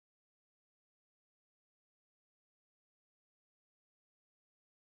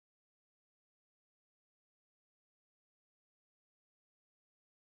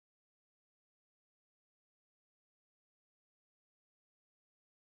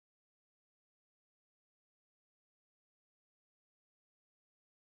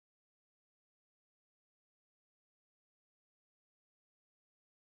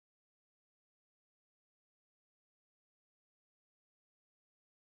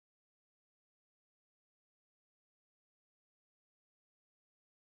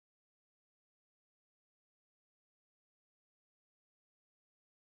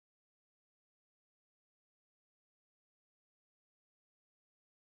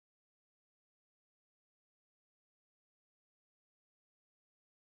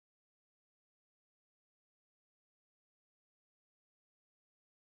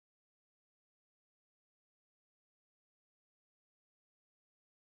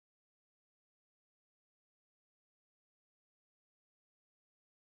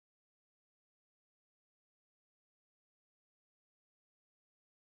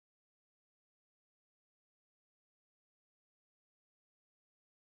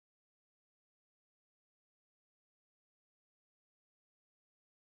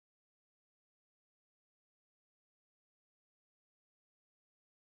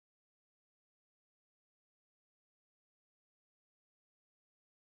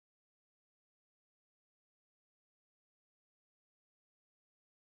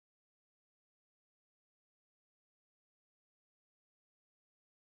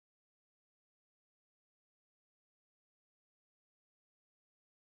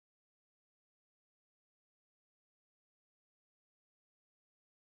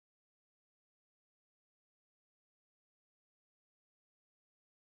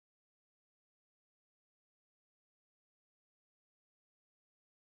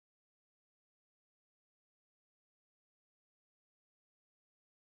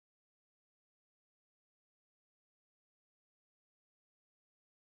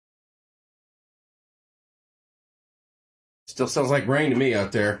Still sounds like rain to me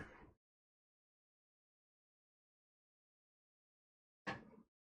out there.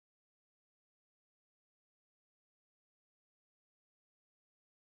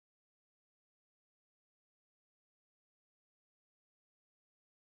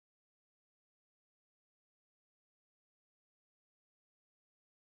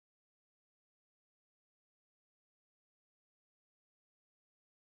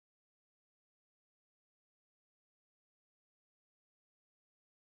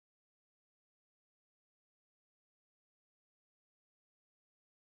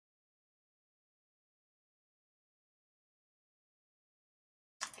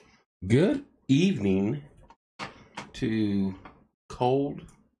 Good evening to cold,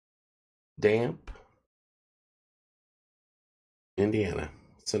 damp Indiana,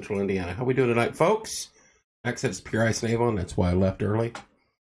 central Indiana. How we doing tonight, folks? Like I said, it's pure ice and Avon. That's why I left early.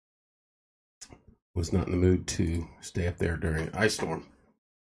 Was not in the mood to stay up there during an ice storm.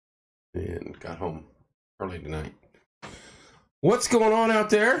 And got home early tonight. What's going on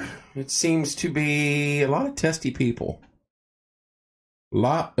out there? It seems to be a lot of testy people. A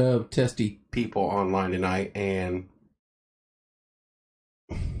lot of testy people online tonight, and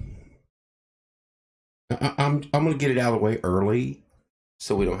I'm going to get it out of the way early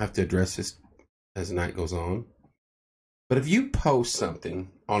so we don't have to address this as the night goes on. But if you post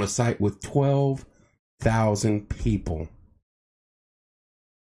something on a site with 12,000 people,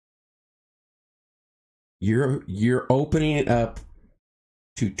 you're opening it up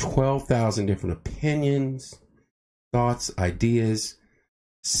to 12,000 different opinions, thoughts, ideas.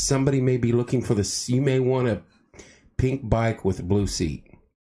 Somebody may be looking for this. You may want a pink bike with a blue seat.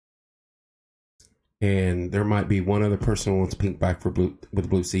 And there might be one other person who wants a pink bike with a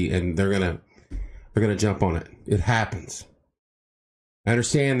blue seat, and they're gonna jump on it. It happens. I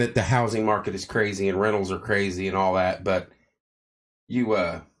understand that the housing market is crazy and rentals are crazy and all that, but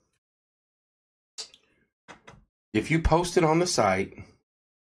if you post it on the site,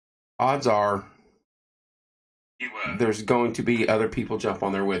 odds are there's going to be other people jump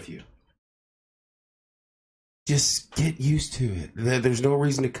on there with you. Just get used to it. There's no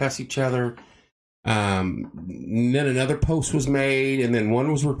reason to cuss each other. Then another post was made, and then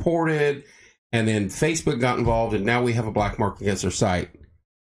one was reported, and then Facebook got involved, and now we have a black mark against our site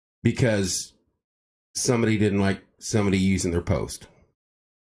because somebody didn't like somebody using their post.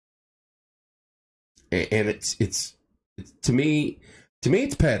 And it's to me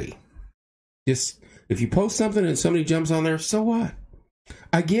it's petty. Just if you post something and somebody jumps on there, so what?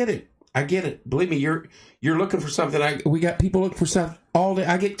 I get it. Believe me, you're looking for something. We got people looking for stuff all day.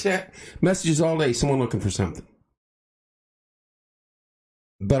 I get messages all day, someone looking for something.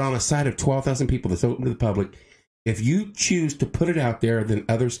 But on a site of 12,000 people that's open to the public, if you choose to put it out there, then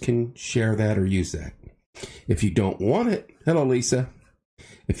others can share that or use that. If you don't want it, hello, Lisa.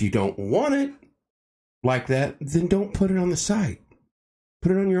 If you don't want it like that, then don't put it on the site.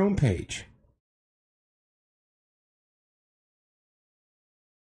 Put it on your own page.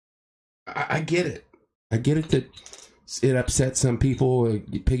 I get it. I get it that it upsets some people,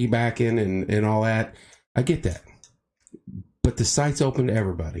 piggybacking and all that. I get that. But the site's open to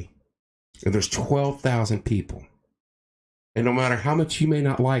everybody. And there's 12,000 people. And no matter how much you may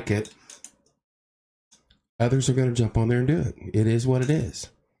not like it, others are going to jump on there and do it. It is what it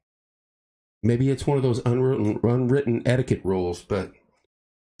is. Maybe it's one of those unwritten etiquette rules, but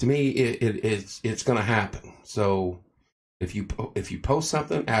to me, it's going to happen. So if you post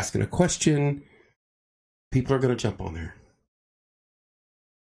something, asking a question, people are going to jump on there.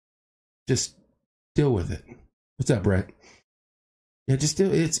 Just deal with it. What's up, Brett? Yeah, just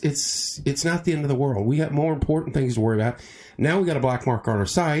do it. It's not the end of the world. We got more important things to worry about. Now we got a black mark on our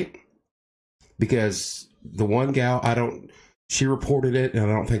site because the one gal, she reported it, and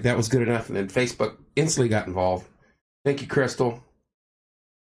I don't think that was good enough. And then Facebook instantly got involved. Thank you, Crystal.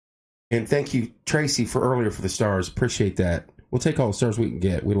 And thank you, Tracy, for earlier for the stars. Appreciate that. We'll take all the stars we can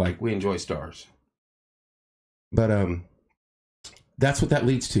get. We enjoy stars. But that's what that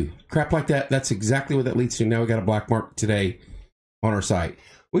leads to. Crap like that, that's exactly what that leads to. Now we got a black mark today on our site.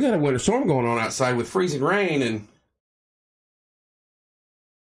 We got a winter storm going on outside with freezing rain. And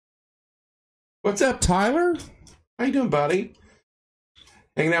what's up, Tyler? How you doing, buddy?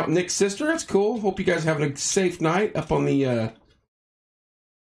 Hanging out with Nick's sister. That's cool. Hope you guys are having a safe night up on the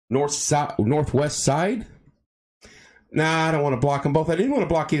northwest side. Nah, I don't want to block them both. I didn't want to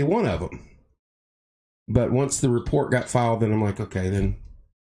block either one of them. But once the report got filed, then I'm like, okay, then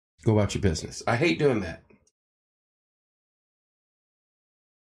go about your business. I hate doing that.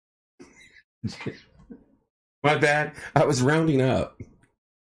 My bad. I was rounding up.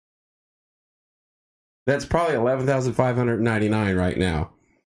 That's probably 11,599 right now.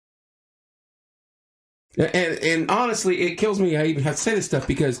 And honestly, it kills me. I even have to say this stuff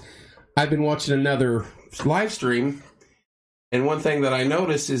because I've been watching another live stream, and one thing that I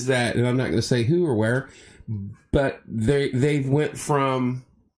noticed is that, and I'm not going to say who or where, but they went from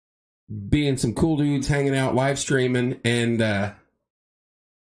being some cool dudes hanging out live streaming and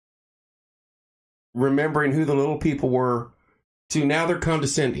remembering who the little people were to now they're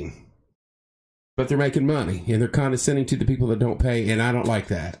condescending, but they're making money and they're condescending to the people that don't pay, and I don't like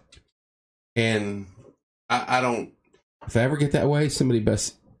that. And I don't, if I ever get that way, somebody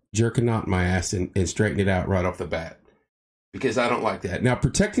best jerk a knot in my ass and straighten it out right off the bat, because I don't like that. Now,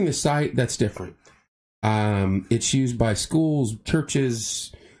 protecting the site, that's different. It's used by schools,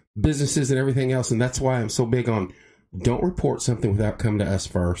 churches, businesses, and everything else, and that's why I'm so big on don't report something without coming to us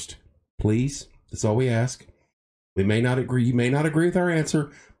first. Please. That's all we ask. We may not agree. You may not agree with our answer,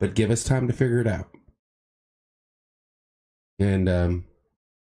 but give us time to figure it out. And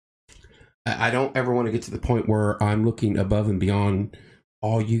I don't ever want to get to the point where I'm looking above and beyond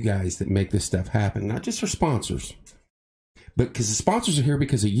all you guys that make this stuff happen, not just our sponsors, but because the sponsors are here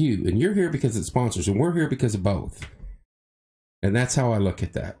because of you, and you're here because of the sponsors, and we're here because of both. And that's how I look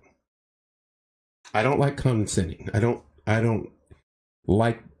at that. I don't like condescending. I don't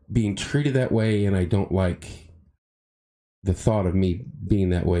like being treated that way, and I don't like the thought of me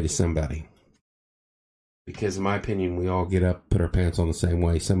being that way to somebody. Because in my opinion, we all get up, put our pants on the same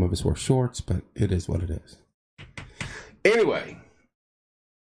way. Some of us wear shorts, but it is what it is. Anyway,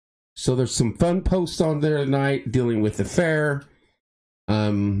 so there's some fun posts on there tonight dealing with the fair.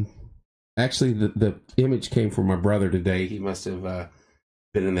 Actually, the image came from my brother today. He must have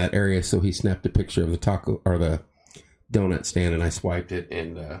been in that area, so he snapped a picture of the taco or the donut stand, and I swiped it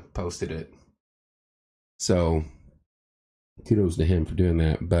and posted it. So kudos to him for doing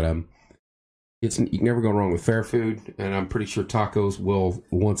that. But you can never go wrong with fair food, and I'm pretty sure tacos will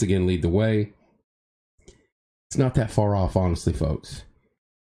once again lead the way. It's not that far off, honestly, folks.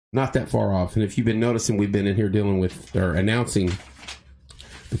 Not that far off. And if you've been noticing, we've been in here dealing with or announcing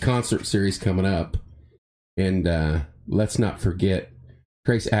the concert series coming up. And let's not forget,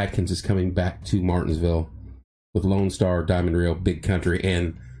 Trace Adkins is coming back to Martinsville with Lone Star, Diamond Reel, Big Country,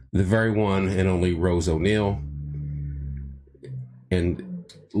 and the very one and only Rose O'Neal. And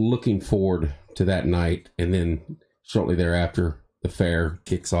looking forward to that night, and then shortly thereafter the fair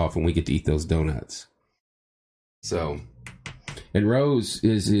kicks off and we get to eat those donuts. So, and Rose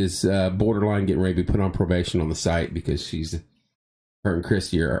is borderline getting ready to be put on probation on the site because her and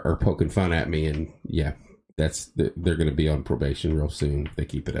Christy are poking fun at me, and yeah, they're going to be on probation real soon if they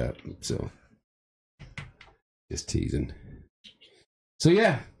keep it up. So just teasing. So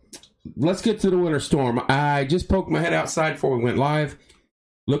yeah, let's get to the winter storm. I just poked my head outside before we went live.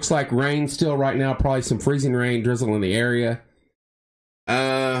 Looks like rain still right now, probably some freezing rain, drizzle in the area.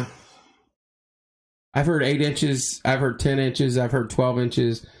 I've heard 8 inches, I've heard 10 inches, I've heard 12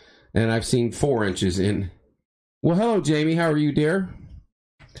 inches, and I've seen 4 inches in. Well, hello, Jamie. How are you, dear?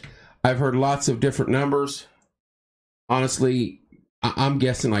 I've heard lots of different numbers. Honestly, I'm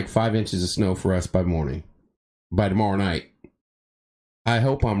guessing like 5 inches of snow for us by tomorrow night. I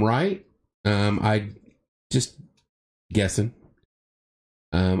hope I'm right. I just guessing.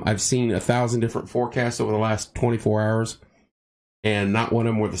 I've seen 1,000 different forecasts over the last 24 hours, and not one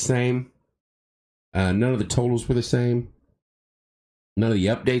of them were the same. None of the totals were the same. None of the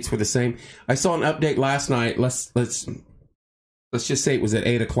updates were the same. I saw an update last night. Let's just say it was at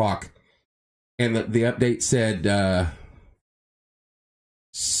 8 o'clock, and the update said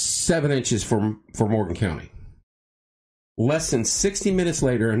 7 inches for Morgan County. Less than 60 minutes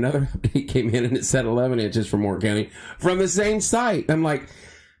later, another update came in and it said 11 inches for Morgan County from the same site. I'm like,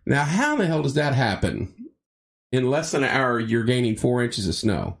 now how in the hell does that happen? In less than an hour, you're gaining 4 inches of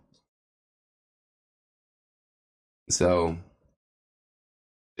snow. So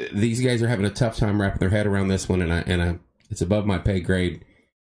these guys are having a tough time wrapping their head around this one, and it's above my pay grade,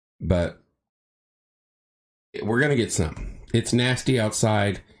 but we're gonna get some. It's nasty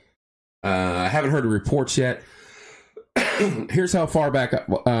outside. I haven't heard the reports yet. Here's how far back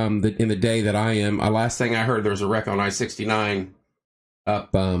in the day that I am. Last thing I heard, there was a wreck on I-69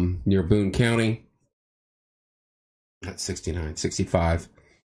 up near Boone County. Not 69, 65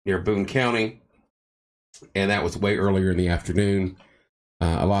 near Boone County. And that was way earlier in the afternoon.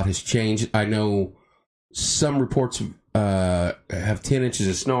 A lot has changed. I know some reports have 10 inches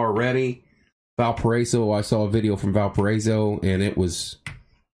of snow already. Valparaiso, I saw a video from Valparaiso, and it was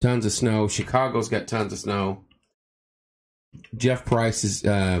tons of snow. Chicago's got tons of snow. Jeff Price is,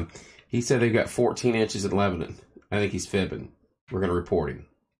 he said they've got 14 inches in Lebanon. I think he's fibbing. We're going to report him.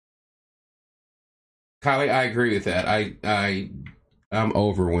 Kylie, I agree with that. I'm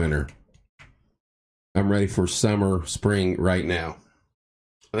over winter. I'm ready for summer, spring right now.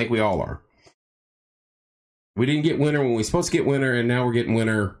 I think we all are. We didn't get winter when we were supposed to get winter, and now we're getting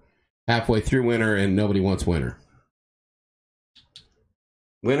winter halfway through winter, and nobody wants winter.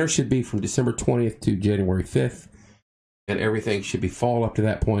 Winter should be from December 20th to January 5th, and everything should be fall up to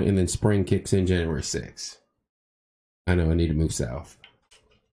that point, and then spring kicks in January 6th. I know I need to move south.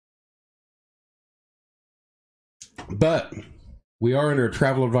 But we are under a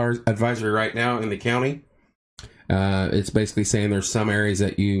travel advisory right now in the county. It's basically saying there's some areas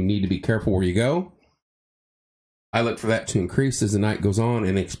that you need to be careful where you go. I look for that to increase as the night goes on,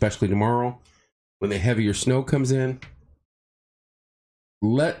 and especially tomorrow when the heavier snow comes in.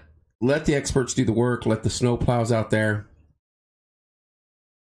 Let the experts do the work. Let the snow plows out there.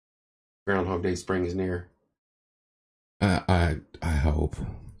 Groundhog Day spring is near. I hope.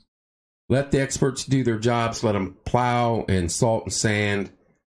 Let the experts do their jobs. Let them plow and salt and sand.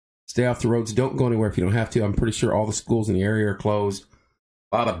 Stay off the roads. Don't go anywhere if you don't have to. I'm pretty sure all the schools in the area are closed.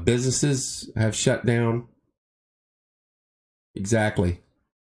 A lot of businesses have shut down. Exactly,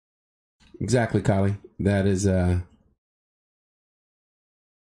 Kylie. That is,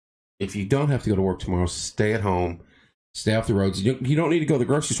 if you don't have to go to work tomorrow, stay at home. Stay off the roads. You don't need to go to the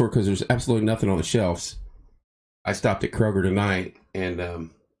grocery store because there's absolutely nothing on the shelves. I stopped at Kroger tonight, and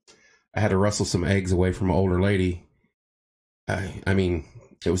I had to wrestle some eggs away from an older lady. I mean,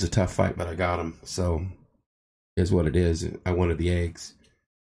 it was a tough fight, but I got them. So, is what it is. I wanted the eggs.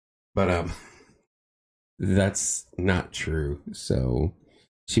 But, that's not true. So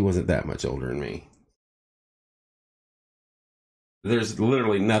she wasn't that much older than me. There's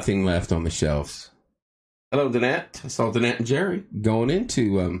literally nothing left on the shelves. Hello, Danette. I saw Danette and Jerry going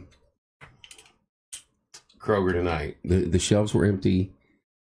into Kroger tonight. The shelves were empty.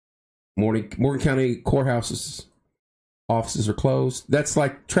 Morgan County courthouses offices are closed. That's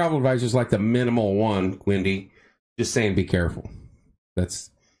like travel advisors, like the minimal one, Wendy. Just saying, be careful. That's.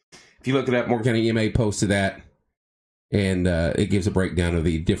 If you look it up, Morgan County EMA posted that, and it gives a breakdown of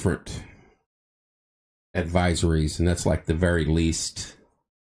the different advisories, and that's like the very least.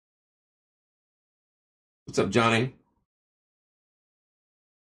 What's up, Johnny?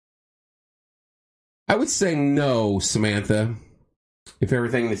 I would say no, Samantha, if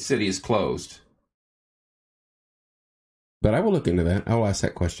everything in the city is closed. But I will look into that. I will ask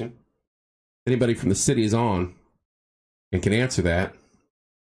that question. Anybody from the city is on and can answer that.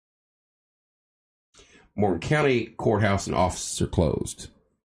 Morgan County courthouse and offices are closed.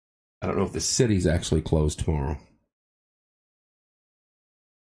 I don't know if the city's actually closed tomorrow.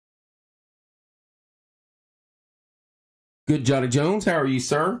 Good, Johnny Jones. How are you,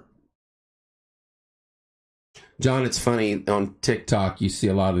 sir? John, it's funny. On TikTok, you see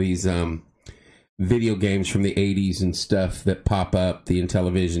a lot of these video games from the 80s and stuff that pop up, the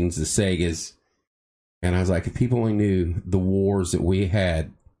Intellivisions, the Segas. And I was like, if people only knew the wars that we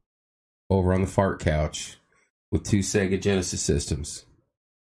had over on the fart couch with 2 Sega Genesis systems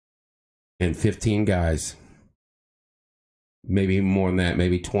and 15 guys, maybe more than that,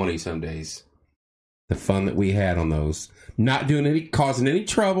 maybe 20 some days. The fun that we had on those, not doing causing any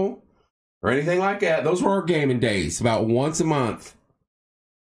trouble or anything like that. Those were our gaming days. About once a month,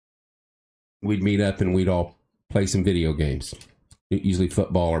 we'd meet up and we'd all play some video games, usually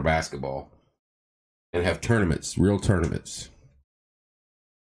football or basketball, and have tournaments, real tournaments.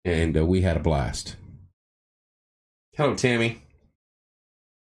 And we had a blast. Hello, Tammy.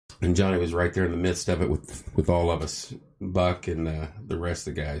 And Johnny was right there in the midst of it with all of us, Buck and the rest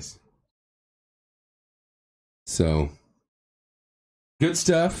of the guys. So, good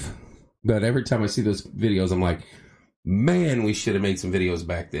stuff. But every time I see those videos, I'm like, man, we should have made some videos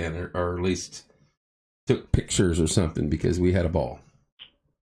back then, or at least took pictures or something, because we had a ball.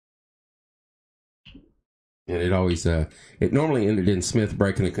 And it always, it normally ended in Smith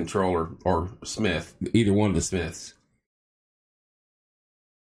breaking a controller, or Smith, either one of the Smiths.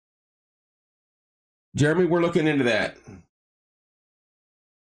 Jeremy, we're looking into that.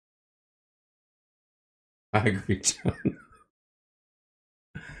 I agree, John.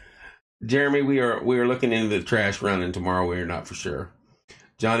 Jeremy, we are looking into the trash running tomorrow. We are not for sure.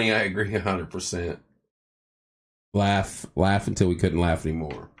 Johnny, I agree 100%. Laugh until we couldn't laugh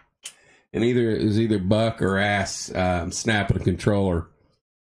anymore. And it was either Buck or Ass snapping a controller.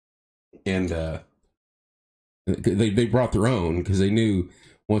 And they brought their own because they knew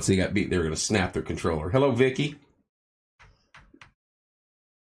once they got beat, they were going to snap their controller. Hello, Vicky.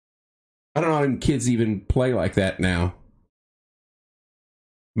 I don't know how kids even play like that now.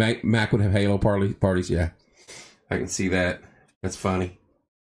 Mac would have Halo parties. Yeah, I can see that. That's funny.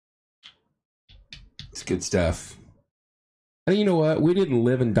 It's good stuff. And you know what? We didn't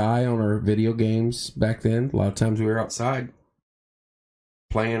live and die on our video games back then. A lot of times we were outside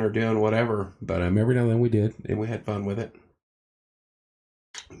playing or doing whatever. But every now and then we did, and we had fun with it.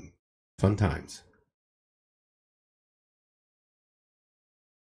 Fun times.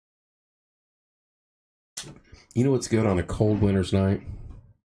 You know what's good on a cold winter's night?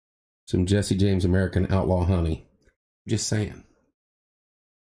 Some Jesse James American Outlaw Honey. Just saying.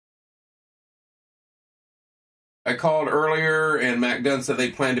 I called earlier, and Mac Dunn said they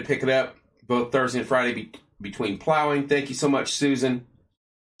plan to pick it up both Thursday and Friday between plowing. Thank you so much, Susan.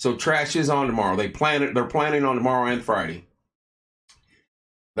 So trash is on tomorrow. They're planning on tomorrow and Friday.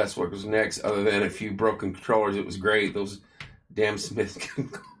 That's what was next. Other than a few broken controllers, it was great. Those damn Smiths.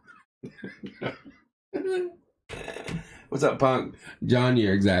 What's up, Punk? John,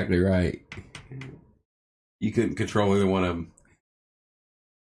 you're exactly right. You couldn't control either one of them.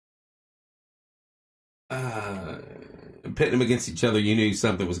 Pitting them against each other, you knew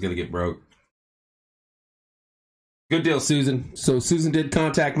something was going to get broke. Good deal, Susan. So Susan did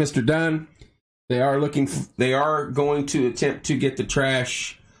contact Mr. Dunn. They are going to attempt to get the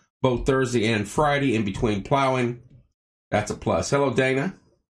trash both Thursday and Friday in between plowing. That's a plus. Hello, Dana.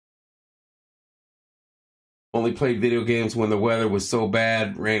 Only played video games when the weather was so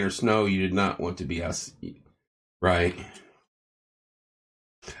bad, rain or snow, you did not want to be us. Right.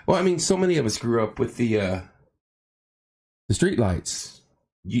 Well, I mean, so many of us grew up with the street lights.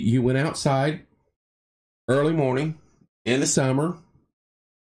 You went outside early morning in the summer,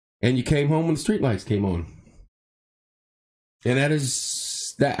 and you came home when the street lights came on. And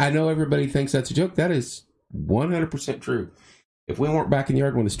that I know everybody thinks that's a joke. That is 100% true. If we weren't back in the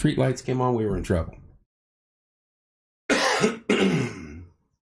yard when the street lights came on, we were in trouble.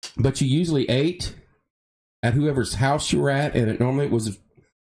 But you usually ate at whoever's house you were at, and normally it was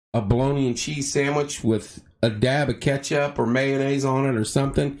a bologna and cheese sandwich with a dab of ketchup or mayonnaise on it or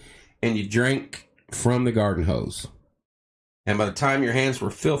something, and you drank from the garden hose. And by the time your hands were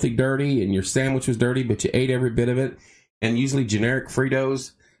filthy dirty and your sandwich was dirty, but you ate every bit of it, and usually generic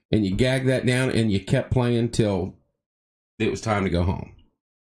Fritos, and you gagged that down and you kept playing till it was time to go home.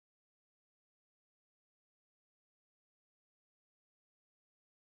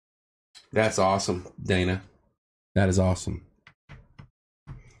 That's awesome, Dana. That is awesome.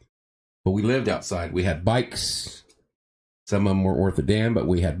 But we lived outside. We had bikes. Some of them weren't worth a damn, but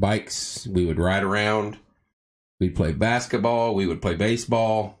we had bikes. We would ride around. We'd play basketball. We would play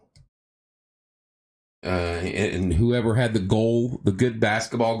baseball. And whoever had the goal, the good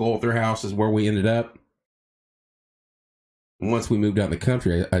basketball goal at their house is where we ended up. Once we moved out in the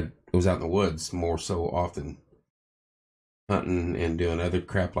country, I was out in the woods more so often, hunting and doing other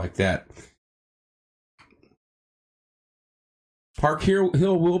crap like that. Park Hill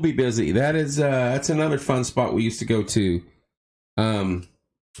will be busy. That's another fun spot we used to go to. I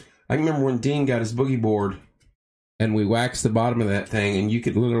remember when Dean got his boogie board and we waxed the bottom of that thing, and you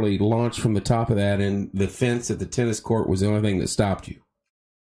could literally launch from the top of that, and the fence at the tennis court was the only thing that stopped you.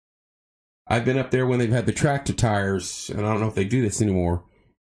 I've been up there when they've had the tractor tires, and I don't know if they do this anymore,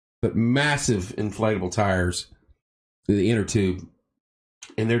 but massive inflatable tires, the inner tube,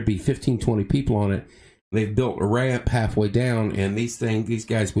 and there'd be 15, 20 people on it. They've built a ramp halfway down, and these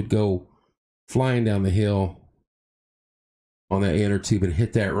guys would go flying down the hill on that inner tube and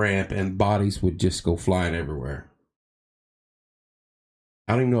hit that ramp, and bodies would just go flying everywhere.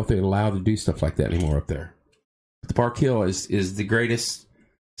 I don't even know if they're allowed to do stuff like that anymore up there. But the Park Hill is the greatest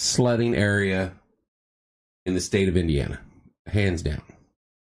sledding area in the state of Indiana, hands down.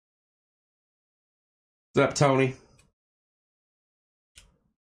 What's up, Tony?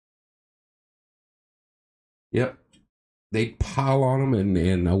 Yep. They'd pile on them,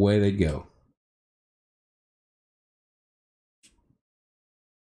 and away they'd go.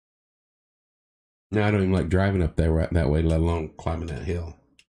 Now, I don't even like driving up there that way, let alone climbing that hill.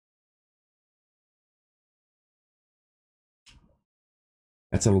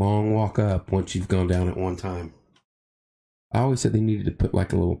 That's a long walk up once you've gone down at one time. I always said they needed to put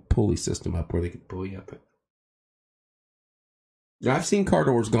like a little pulley system up where they could pull you up it. Now, I've seen car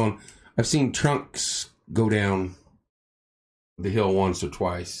doors gone. I've seen trunks go down the hill once or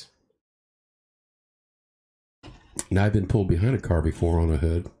twice. Now, I've been pulled behind a car before on a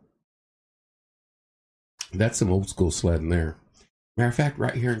hood. That's some old school sledding there. Matter of fact,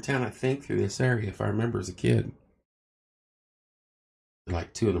 right here in town, I think through this area, if I remember as a kid,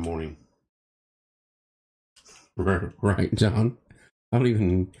 like 2 a.m. Right, John? I don't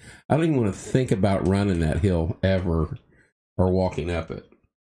even want to think about running that hill ever or walking up it.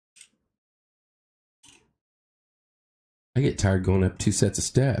 I get tired going up 2 sets of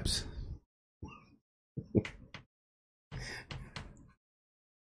steps.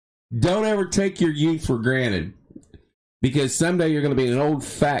 Don't ever take your youth for granted, because someday you're going to be an old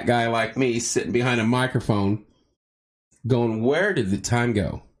fat guy like me sitting behind a microphone going, where did the time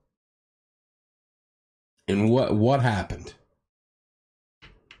go? And what happened?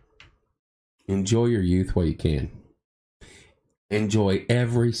 Enjoy your youth while you can. Enjoy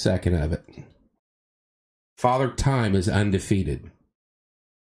every second of it. Father Time is undefeated.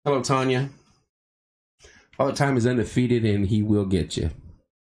 Hello, Tanya. Father Time is undefeated, and he will get you.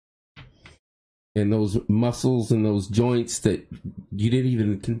 And those muscles and those joints that you didn't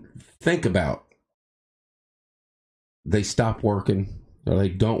even think about, they stop working, or they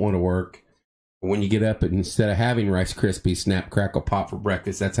don't want to work. When you get up, and instead of having Rice Krispies, Snap, Crackle, Pop for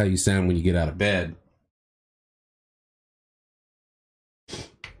breakfast, that's how you sound when you get out of bed.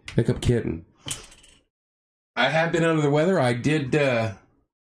 Pick up kitten. I have been under the weather. I did,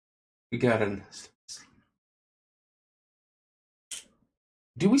 we got an...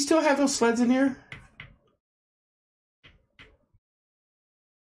 Do we still have those sleds in here?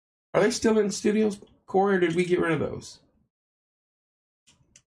 Are they still in studios, Corey, or did we get rid of those?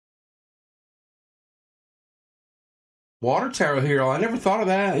 Water tower here. I never thought of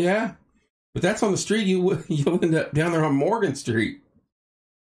that, yeah. But that's on the street. You'll end up down there on Morgan Street.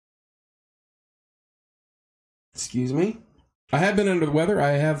 Excuse me. I have been under the weather.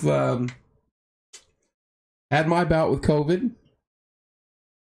 I have had my bout with COVID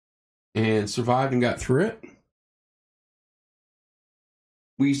and survived and got through it.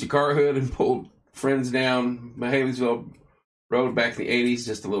 We used to car hood and pulled friends down Mahaleysville Road back in the 80s,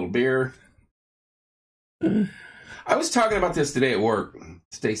 just a little beer. I was talking about this today at work.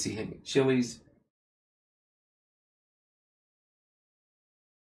 Stacy, Chili's.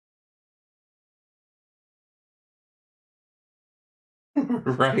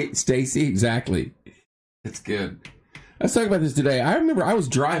 Right, Stacy, exactly. That's good. I was talking about this today. I remember I was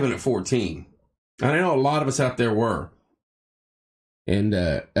driving at 14. And I know a lot of us out there were. And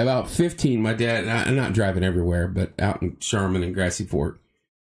about 15, my dad, I'm not driving everywhere, but out in Sherman and Grassy Fork.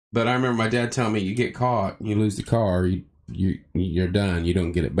 But I remember my dad telling me, you get caught, you lose the car, you're done, you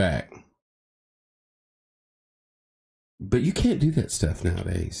don't get it back. But you can't do that stuff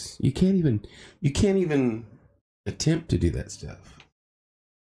nowadays. You can't even attempt to do that stuff.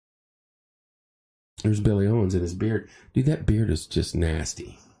 There's Billy Owens and his beard. Dude, that beard is just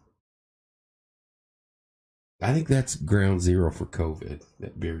nasty. I think that's ground zero for COVID.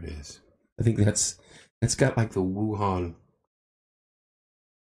 That beard is. I think that's got like the Wuhan.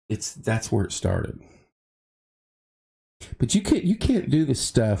 That's where it started. But you can't do this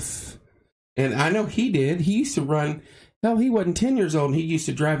stuff. And I know he did. He used to run. Hell, he wasn't 10 years old, and he used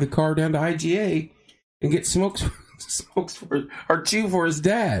to drive the car down to IGA and get smokes for or chew for his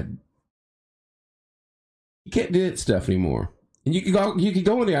dad. You can't do that stuff anymore. And you could go in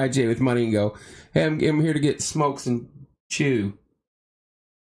the IGA with money and go, hey, I'm here to get smokes and chew.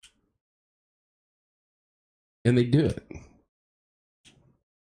 And they do it.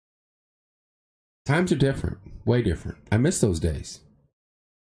 Times are different. Way different. I miss those days.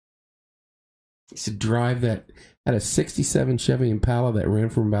 I used to drive that. Had a 67 Chevy Impala that ran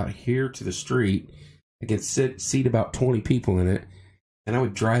from about here to the street. I could seat about 20 people in it. And I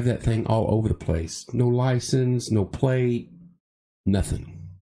would drive that thing all over the place. No license, no plate, nothing.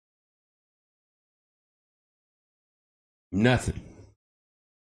 Nothing.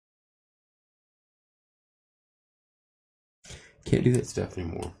 Can't do that stuff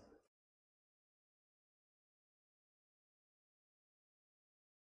anymore.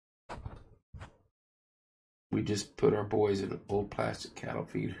 We just put our boys in an old plastic cattle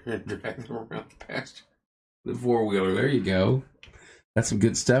feeder and drag them around the pasture. The four-wheeler, there you go. That's some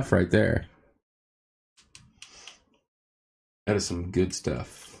good stuff right there. That is some good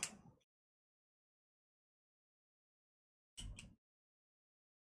stuff.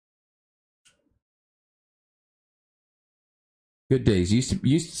 Good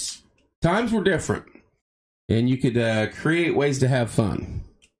days. Times were different. And you could create ways to have fun.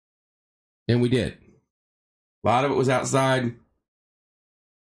 And we did. A lot of it was outside.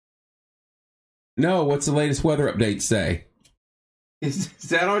 No, what's the latest weather update say? Is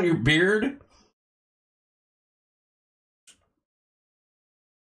that on your beard?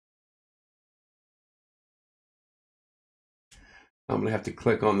 I'm going to have to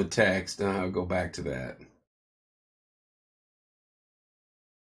click on the text and I'll go back to that.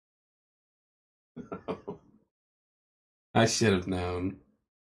 I should have known.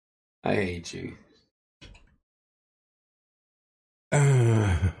 I hate you.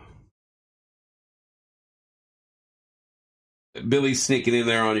 Billy's sneaking in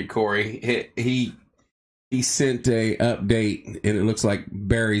there on you, Corey. He He sent a update, and it looks like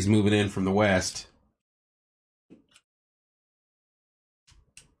Barry's moving in from the west.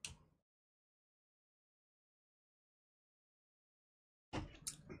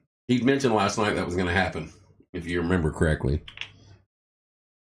 He'd mentioned last night that was going to happen, if you remember correctly.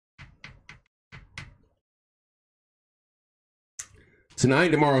 Tonight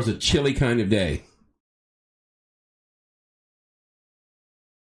and tomorrow is a chilly kind of day.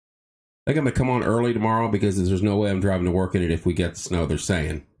 I think I'm going to come on early tomorrow because there's no way I'm driving to work in it if we get the snow, they're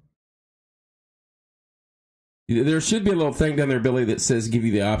saying. There should be a little thing down there, Billy, that says give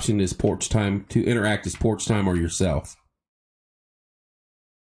you the option as porch time to interact as porch time or yourself.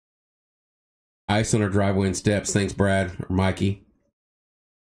 Ice on our driveway and steps. Thanks, Brad or Mikey.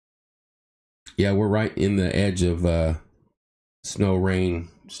 Yeah, we're right in the edge of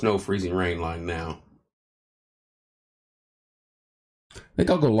snow freezing rain line now. I think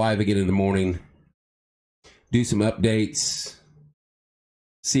I'll go live again in the morning, do some updates,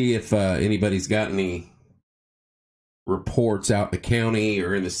 see if anybody's got any reports out in the county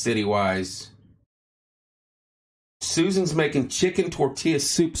or in the city-wise. Susan's making chicken tortilla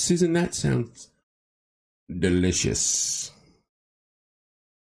soup. Susan, that sounds delicious.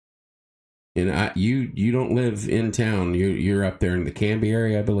 And you don't live in town. You're up there in the Canby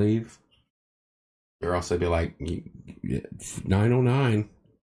area, I believe. Or else I'd be like, 909,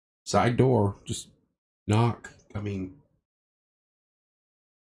 side door, just knock. I mean,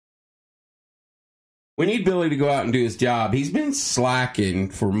 we need Billy to go out and do his job. He's been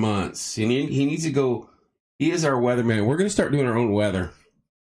slacking for months, and he needs to go. He is our weatherman. We're going to start doing our own weather.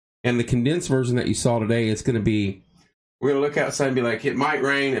 And the condensed version that you saw today, it's going to be, we're going to look outside and be like, it might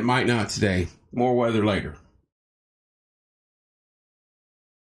rain, it might not today. More weather later.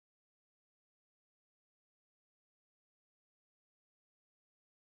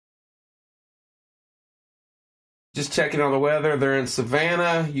 Just checking on the weather. They're in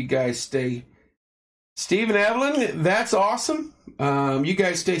Savannah. You guys stay. Steve and Evelyn, that's awesome. You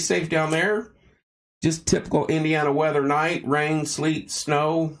guys stay safe down there. Just typical Indiana weather night. Rain, sleet,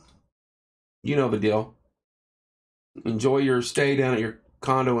 snow. You know the deal. Enjoy your stay down at your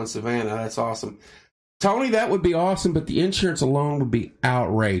condo in Savannah. That's awesome. Tony, that would be awesome, but the insurance alone would be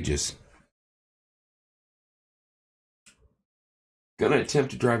outrageous. Gonna attempt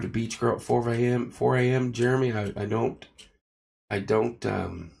to drive to Beach Girl at 4 a.m. Jeremy, I don't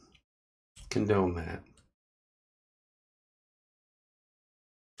condone that.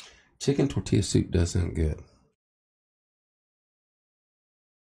 Chicken tortilla soup does sound good.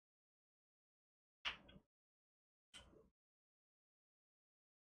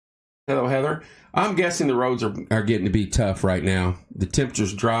 Hello, Heather. I'm guessing the roads are getting to be tough right now. The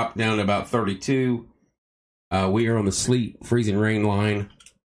temperatures dropped down to about 32. We are on the sleet, freezing rain line.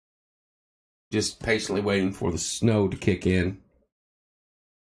 Just patiently waiting for the snow to kick in.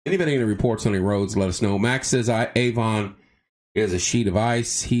 Anybody any reports on any roads, let us know. Max says Avon is a sheet of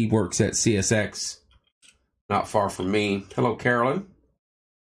ice. He works at CSX, not far from me. Hello, Carolyn.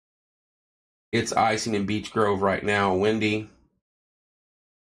 It's icing in Beech Grove right now, windy.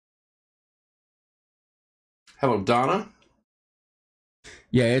 Hello, Donna.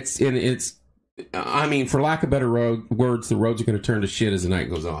 Yeah, it's. I mean, for lack of better words, the roads are going to turn to shit as the night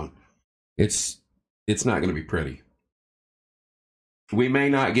goes on. It's not going to be pretty. We may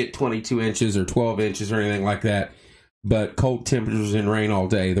not get 22 inches or 12 inches or anything like that, but cold temperatures and rain all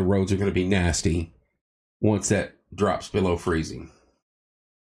day, the roads are going to be nasty once that drops below freezing.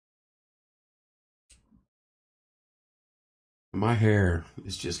 My hair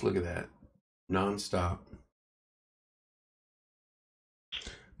is just, look at that, nonstop.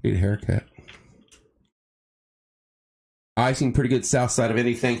 Need a haircut. Icing pretty good south side of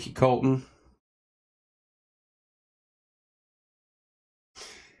Indy. Thank you, Colton.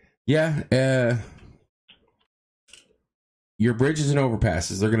 Yeah, your bridges and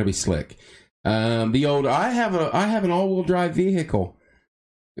overpasses, they're going to be slick. The old, I have an all-wheel drive vehicle.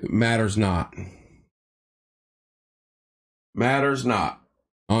 Matters not. Matters not.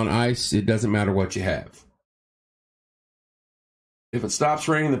 On ice, it doesn't matter what you have. If it stops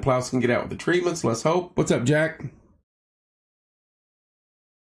raining, the plows can get out with the treatments. Let's hope. What's up, Jack?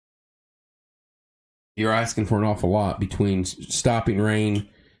 You're asking for an awful lot between stopping rain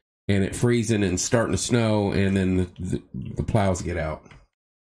and it freezing and starting to snow, and then the plows get out.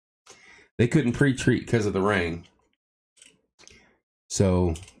 They couldn't pre-treat because of the rain.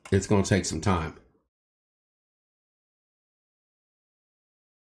 So it's going to take some time.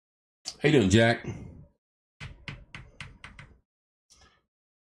 How you doing, Jack?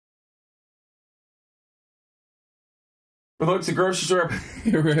 Well, it's a grocery store.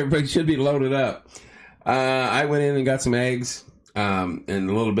 Everybody should be loaded up. I went in and got some eggs and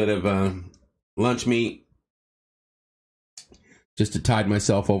a little bit of lunch meat just to tide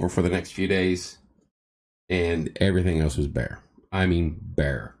myself over for the next few days. And everything else was bare. I mean,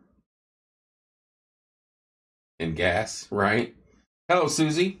 bare. And gas, right? Hello,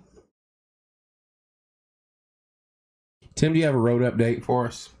 Susie. Tim, do you have a road update for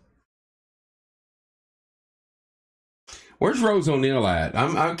us? Where's Rose O'Neill at?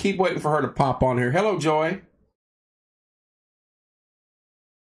 I keep waiting for her to pop on here. Hello, Joy.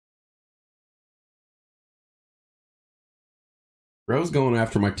 Rose going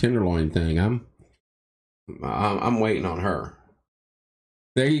after my tenderloin thing. I'm waiting on her.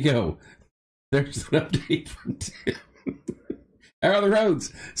 There you go. There's an update from Tim. How are the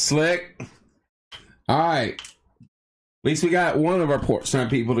roads? Slick. All right. At least we got one of our porch time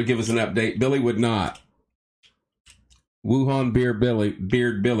people to give us an update. Billy would not. Wuhan Beard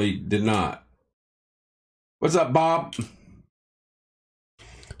Billy did not. What's up, Bob?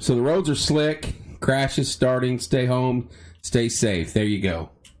 So the roads are slick. Crashes starting. Stay home. Stay safe. There you go.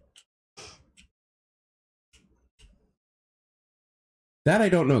 That I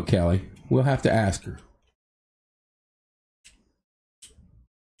don't know, Kelly. We'll have to ask her.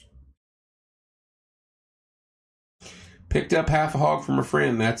 Picked up half a hog from a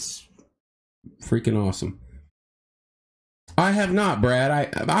friend. That's freaking awesome. I have not,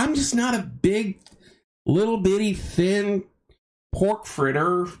 Brad. I'm just not a big, little bitty, thin pork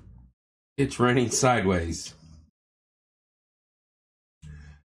fritter. It's running sideways.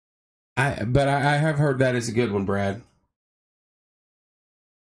 But I have heard that is a good one, Brad.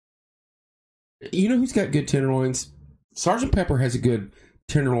 You know who's got good tenderloins? Sergeant Pepper has a good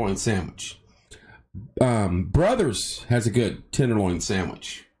tenderloin sandwich. Brothers has a good tenderloin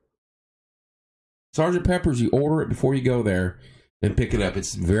sandwich. Sergeant Pepper's, you order it before you go there and pick it up.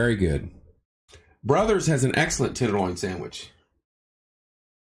 It's very good. Brothers has an excellent tenderloin sandwich.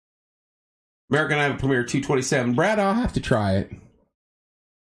 American Idol Premiere 227. Brad, I'll have to try it.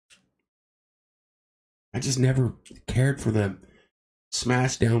 I just never cared for the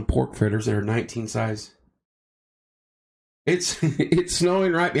smashed down pork fritters that are 19 size. It's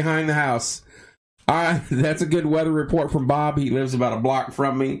snowing right behind the house. That's a good weather report from Bob. He lives about a block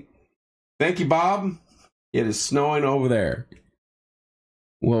from me. Thank you, Bob. It is snowing over there.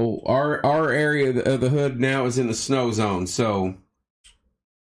 Well, our area of the hood now is in the snow zone, so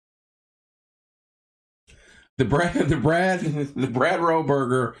the Brad Rowe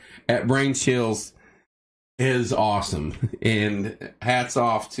burger at Brain Chills is awesome, and hats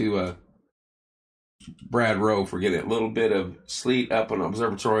off to Brad Rowe for getting a little bit of sleet up on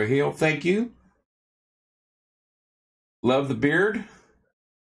Observatory Hill. Thank you. Love the beard.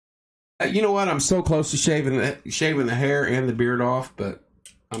 You know what? I'm so close to shaving the hair and the beard off, but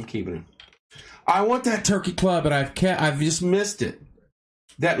I'm keeping it. I want that turkey club, but I've just missed it.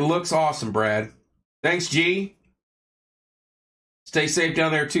 That looks awesome, Brad. Thanks, G. Stay safe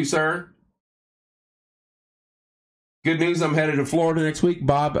down there too, sir. Good news, I'm headed to Florida next week.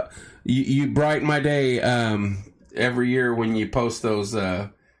 Bob, you brighten my day every year when you post those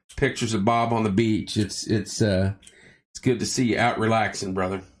pictures of Bob on the beach. It's good to see you out relaxing,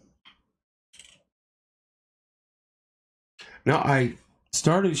 brother. Now, I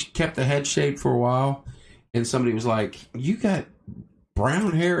kept the head shape for a while, and somebody was like, you got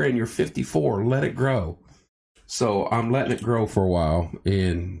brown hair and you're 54, let it grow. So I'm letting it grow for a while,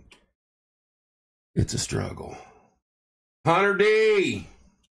 and it's a struggle. Hunter D.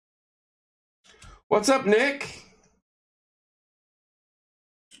 What's up, Nick?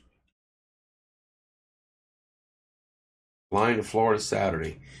 Flying to Florida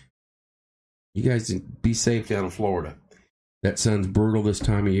Saturday. You guys be safe down in Florida. That sun's brutal this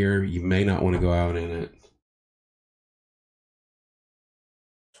time of year. You may not want to go out in it.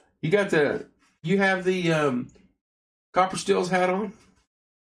 You have the Copper Stills hat on?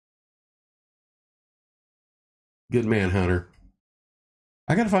 Good man, Hunter.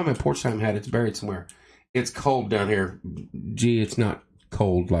 I gotta find my porch time hat. It's buried somewhere. It's cold down here. Gee, it's not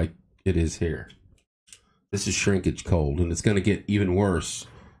cold like it is here. This is shrinkage cold, and it's gonna get even worse.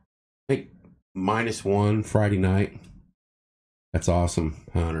 I think -1 Friday night. That's awesome,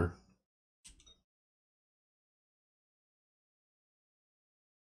 Hunter.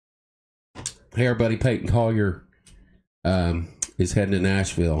 Hey, our buddy Peyton Collier is heading to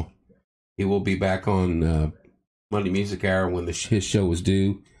Nashville. He will be back on Monday Music Hour when his show is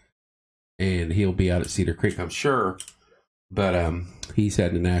due, and he'll be out at Cedar Creek, I'm sure. But he's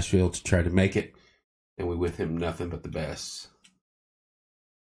heading to Nashville to try to make it, and we with him nothing but the best.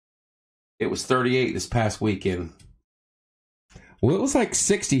 It was 38 this past weekend. Well, it was like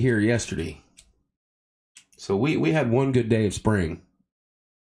 60 here yesterday. So we had one good day of spring.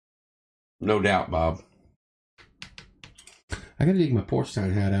 No doubt, Bob. I gotta dig my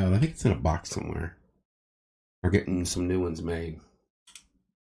Porcine hat out. I think it's in a box somewhere. Or getting some new ones made.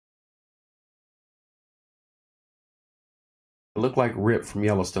 I look like Rip from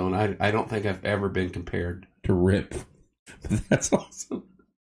Yellowstone. I don't think I've ever been compared to Rip. That's awesome.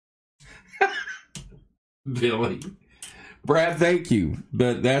 Billy. Brad, thank you.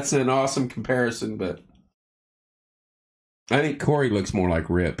 But that's an awesome comparison, but I think Corey looks more like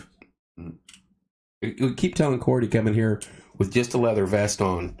Rip. We keep telling Corey to come in here with just a leather vest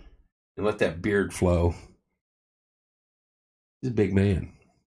on and let that beard flow. He's a big man.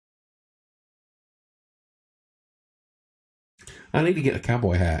 I need to get a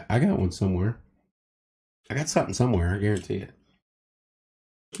cowboy hat. I got one somewhere. I got something somewhere, I guarantee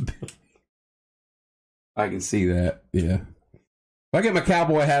it. I can see that, yeah. If I get my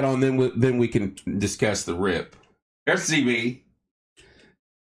cowboy hat on, then we can discuss the Rip. There's CB.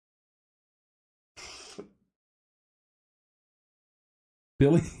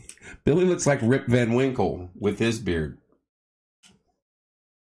 Billy looks like Rip Van Winkle with his beard.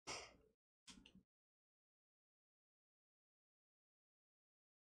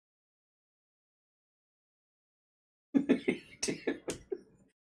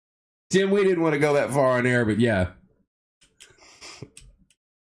 Tim, we didn't want to go that far on air, but yeah.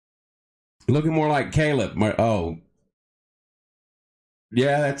 Looking more like Caleb.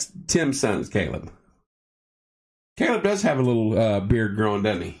 Yeah, that's Tim's son's Caleb. Caleb does have a little beard growing,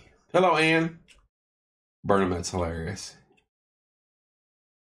 doesn't he? Hello, Ann. Burnham, that's hilarious.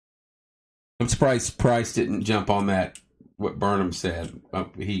 I'm surprised Price didn't jump on that, what Burnham said.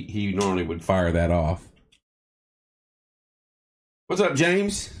 He normally would fire that off. What's up,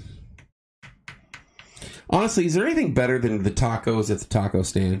 James? Honestly, is there anything better than the tacos at the taco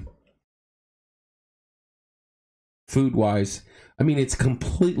stand? Food-wise, I mean, it's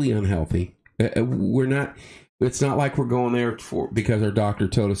completely unhealthy. It's not like we're going there because our doctor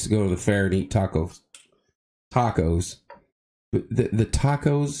told us to go to the fair and eat tacos. But the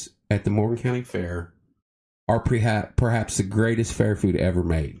tacos at the Morgan County Fair are perhaps the greatest fair food ever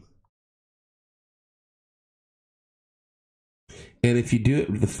made. And if you do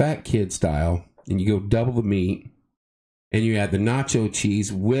it the fat kid style, and you go double the meat, and you add the nacho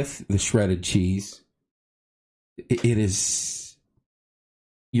cheese with the shredded cheese, it is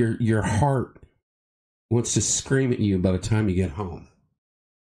your heart wants to scream at you by the time you get home.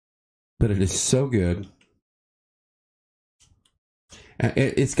 But it is so good.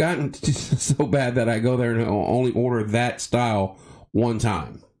 It's gotten so bad that I go there and only order that style one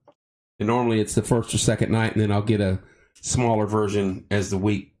time. And normally it's the first or second night, and then I'll get a smaller version as the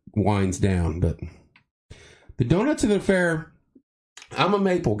week winds down. But the donuts at the fair, I'm a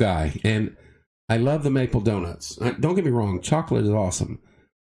maple guy, and I love the maple donuts. Don't get me wrong, chocolate is awesome.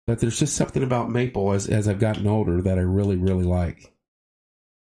 But there's just something about maple as I've gotten older that I really, really like.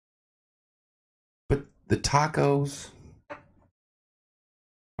 But the tacos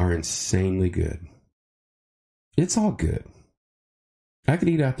are insanely good. It's all good. I could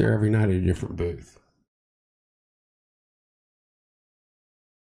eat out there every night at a different booth.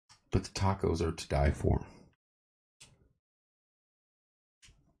 But the tacos are to die for.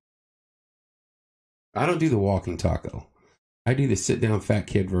 I don't do the walking taco. I do the sit-down fat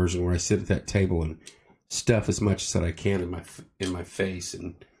kid version where I sit at that table and stuff as much as that I can in my face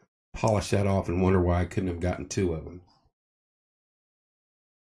and polish that off and wonder why I couldn't have gotten two of them.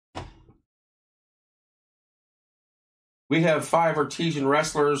 We have 5 artesian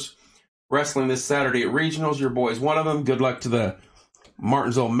wrestlers wrestling this Saturday at regionals. Your boy's one of them. Good luck to the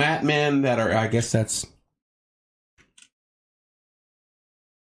Martinsville Mat Men that are, I guess that's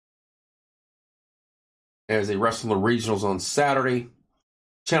as they wrestle the regionals on Saturday.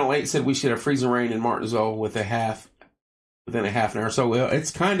 Channel 8 said we should have freezing rain in Martinsville within a half an hour. So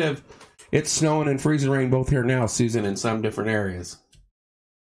it's snowing and freezing rain both here now, Susan, in some different areas.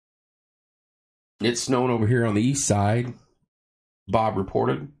 It's snowing over here on the east side, Bob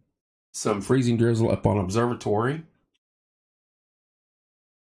reported. Some freezing drizzle up on Observatory.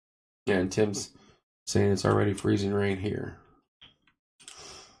 Yeah, and Tim's saying it's already freezing rain here.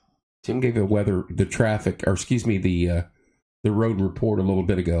 Tim gave the road report a little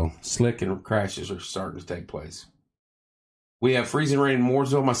bit ago. Slick and crashes are starting to take place. We have freezing rain in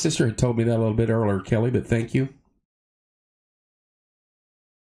Mooresville. My sister had told me that a little bit earlier, Kelly, but thank you.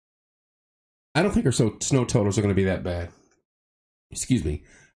 I don't think our snow totals are going to be that bad. Excuse me.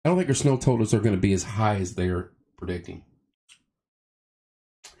 I don't think our snow totals are going to be as high as they are predicting.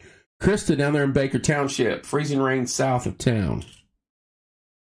 Krista down there in Baker Township. Freezing rain south of town.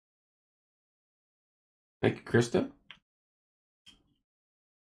 Thank you, Krista.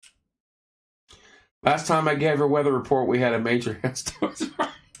 Last time I gave her weather report, we had a major hailstorm.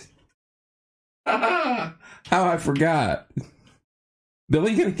 How I forgot.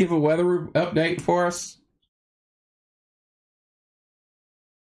 Billy going to give a weather update for us?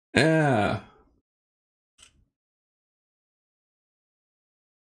 Yeah.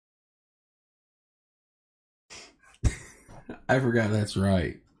 I forgot. That's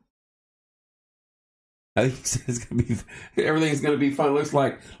right. I think it's gonna be everything's gonna be fun. Looked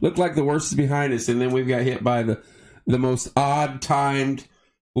like the worst is behind us, and then we've got hit by the most odd timed,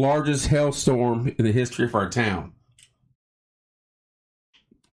 largest hailstorm in the history of our town,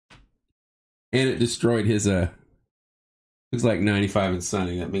 and it destroyed his. Looks like 95 and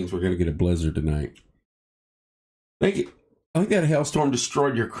sunny. That means we're gonna get a blizzard tonight. Thank you. I think that hailstorm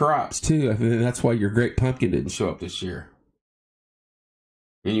destroyed your crops too. I think that's why your great pumpkin didn't show up this year,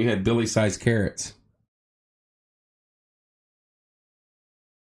 and you had Billy-sized carrots.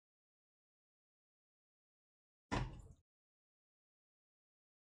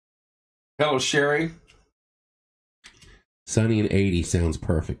 Hello, Sherry. Sunny and 80 sounds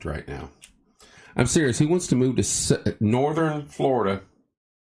perfect right now. I'm serious. Who wants to move to northern Florida?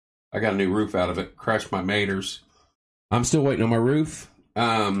 I got a new roof out of it. Crashed my maters. I'm still waiting on my roof.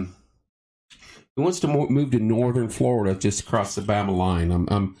 Who wants to move to northern Florida, just across the Bama line?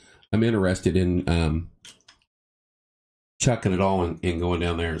 I'm interested in chucking it all and going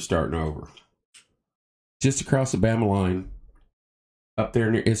down there and starting over. Just across the Bama line. Up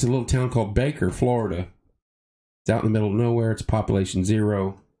there, it's a little town called Baker, Florida. It's out in the middle of nowhere. It's population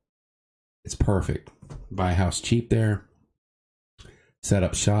 0. It's perfect. Buy a house cheap there. Set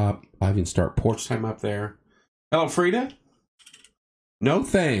up shop. I even start porch time up there. Hello, Frida. No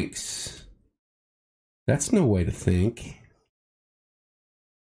thanks. That's no way to think.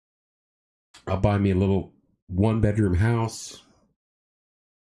 I'll buy me a little 1-bedroom house.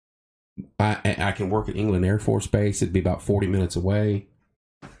 I can work at England Air Force Base. It'd be about 40 minutes away.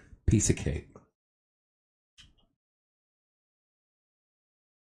 Piece of cake.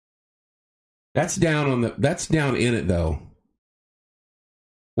 That's down in it though.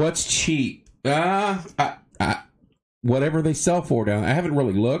 What's cheap? Whatever they sell for down. I haven't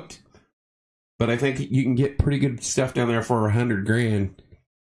really looked, but I think you can get pretty good stuff down there for $100,000.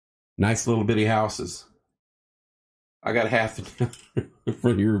 Nice little bitty houses. I got half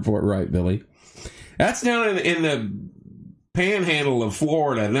for your report right, Billy. That's down in the panhandle of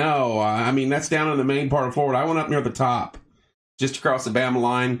Florida. No, I mean, that's down in the main part of Florida. I went up near the top, just across the Bama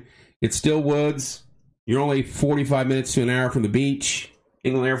line. It's still woods. You're only 45 minutes to an hour from the beach,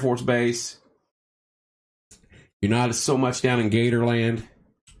 England Air Force Base. You're not so much down in Gatorland,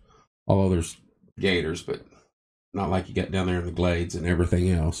 although there's gators, but not like you got down there in the glades and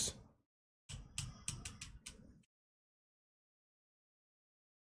everything else.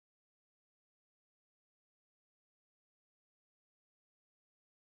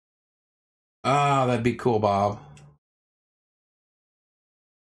 Ah, that'd be cool, Bob.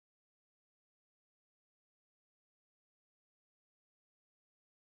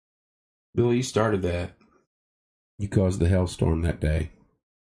 Billy, you started that. You caused the hailstorm that day.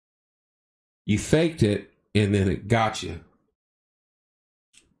 You faked it, and then it got you.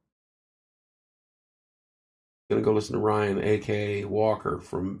 Gonna go listen to Ryan, a.k.a. Walker,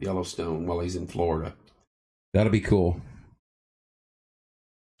 from Yellowstone while he's in Florida. That'll be cool.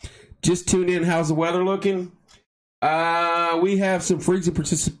 Just tune in. How's the weather looking? We have some freezing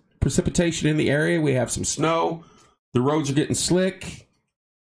precipitation in the area. We have some snow. The roads are getting slick.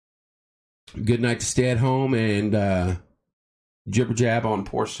 Good night to stay at home and jibber jab on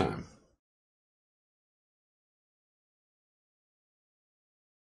porch time.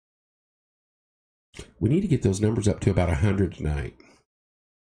 We need to get those numbers up to about 100 tonight.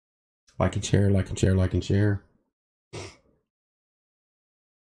 Like and share, like and share, like and share.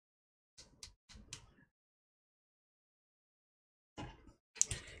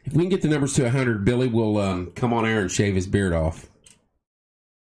 If we can get the numbers to 100, Billy will come on air and shave his beard off.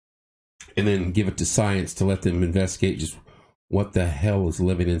 And then give it to science to let them investigate just what the hell is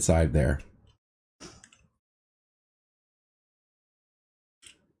living inside there.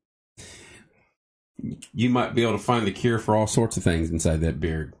 You might be able to find the cure for all sorts of things inside that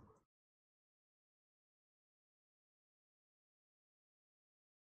beard.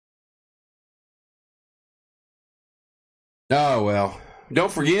 Oh, well.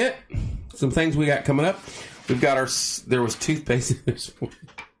 Don't forget some things we got coming up. We've got there was toothpaste in this one.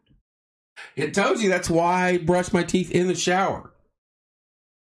 It tells you that's why I brush my teeth in the shower.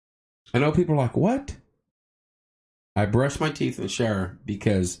 I know people are like, what? I brush my teeth in the shower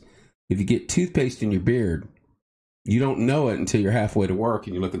because if you get toothpaste in your beard, you don't know it until you're halfway to work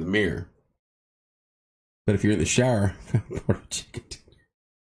and you look in the mirror. But if you're in the shower,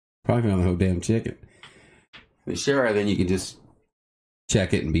 probably found the whole damn chicken. In the shower, then you can just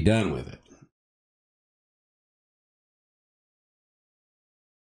check it and be done with it.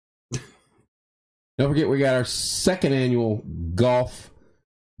 Don't forget, we got our second annual golf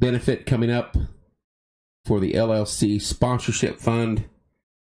benefit coming up for the LLC Sponsorship Fund.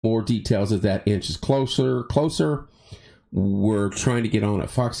 More details of that inches closer. We're trying to get on at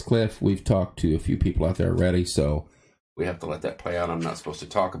Foxcliff. We've talked to a few people out there already, so we have to let that play out. I'm not supposed to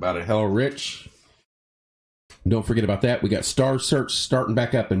talk about it. Hello, Rich. Don't forget about that. We got Star Search starting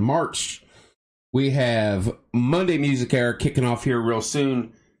back up in March. We have Monday Music Hour kicking off here real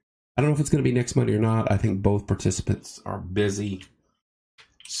soon. I don't know if it's going to be next Monday or not. I think both participants are busy,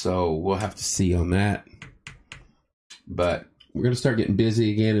 so we'll have to see on that. But we're going to start getting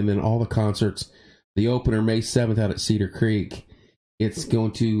busy again, and then all the concerts. The opener, May 7th, out at Cedar Creek. It's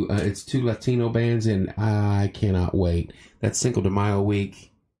going to, it's 2 Latino bands, and I cannot wait. That's Cinco de Mayo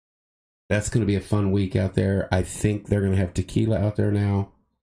week. That's going to be a fun week out there. I think they're going to have tequila out there now.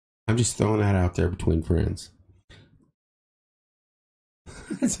 I'm just throwing that out there between friends.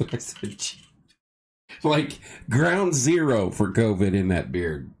 That's what I said. Like, ground zero for COVID in that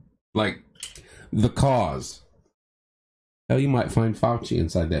beard. Like, the cause. Hell, you might find Fauci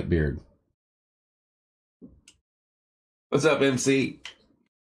inside that beard. What's up, MC?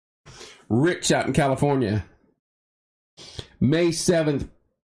 Rich out in California. May 7th.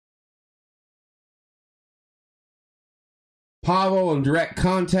 Pavel and Direct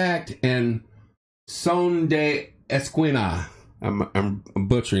Contact and Son de Esquina. I'm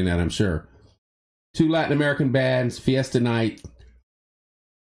butchering that, I'm sure. 2 Latin American bands, Fiesta Night.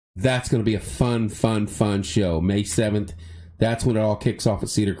 That's going to be a fun show. May 7th. That's when it all kicks off at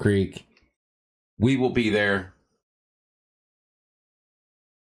Cedar Creek. We will be there.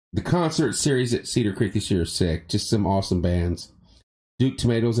 The concert series at Cedar Creek this year is sick. Just some awesome bands. Duke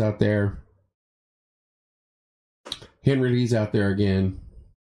Tomatoes out there. Henry Lee's out there again.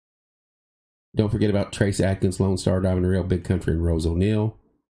 Don't forget about Trace Atkins, Lone Star, Diamond Rail, Big Country, and Rose O'Neill.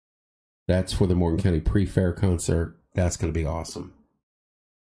 That's for the Morgan County Pre-Fair concert. That's going to be awesome.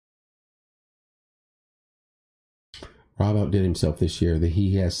 Rob outdid himself this year. That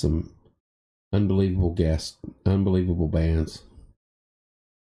he has some unbelievable guests, unbelievable bands.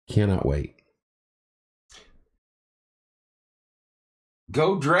 Cannot wait.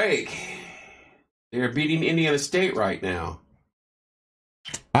 Go Drake. They're beating Indiana State right now.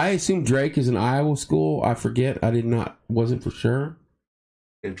 I assume Drake is an Iowa school. I forget. Wasn't for sure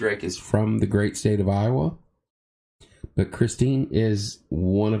if Drake is from the great state of Iowa. But Christine is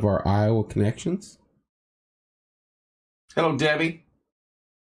one of our Iowa connections. Hello, Debbie.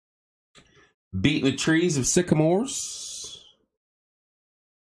 Beating the trees of sycamores.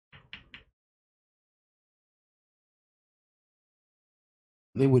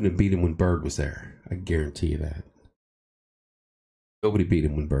 They wouldn't have beat him when Bird was there. I guarantee you that. Nobody beat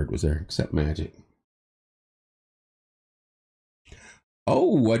him when Bird was there, except Magic.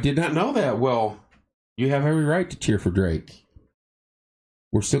 Oh, I did not know that. Well, you have every right to cheer for Drake.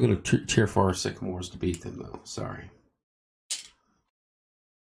 We're still going to cheer for our Sycamores to beat them, though. Sorry.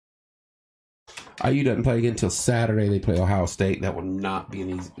 IU doesn't play again until Saturday. They play Ohio State. That will not be an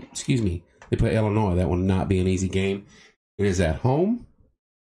easy... Excuse me. They play Illinois. That will not be an easy game. It is at home.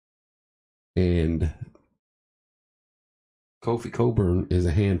 And Kofi Coburn is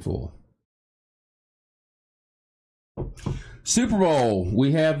a handful. Super Bowl.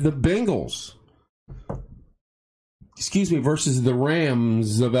 We have the Bengals. Versus the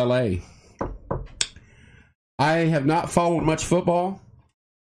Rams of LA. I have not followed much football.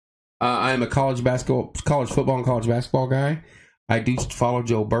 I am a college football, and college basketball guy. I do follow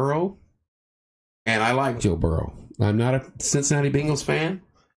Joe Burrow, and I like Joe Burrow. I'm not a Cincinnati Bengals fan,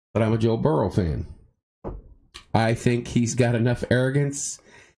 but I'm a Joe Burrow fan. I think he's got enough arrogance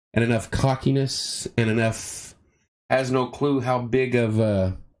and enough cockiness and has no clue how big of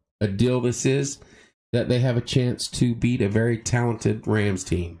a deal this is, that they have a chance to beat a very talented Rams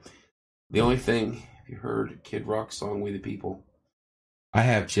team. The only thing, have you heard Kid Rock's song, We the People? I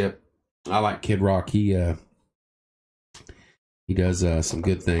have, Chip. I like Kid Rock. He does some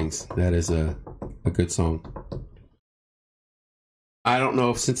good things. That is a good song. I don't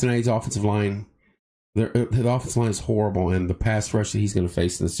know if Cincinnati's offensive line, the offensive line is horrible, and the pass rush that he's going to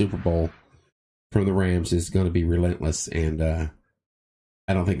face in the Super Bowl from the Rams is going to be relentless, and I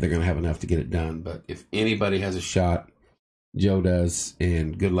don't think they're going to have enough to get it done. But if anybody has a shot, Joe does,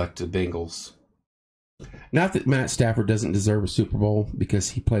 and good luck to the Bengals. Not that Matt Stafford doesn't deserve a Super Bowl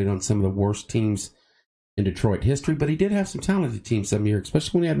because he played on some of the worst teams in Detroit history, but he did have some talented teams some year,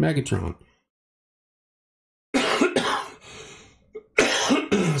 especially when he had Megatron.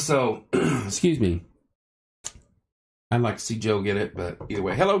 So, excuse me. I'd like to see Joe get it, but either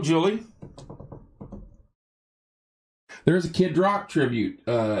way. Hello, Julie. There's a Kid Rock tribute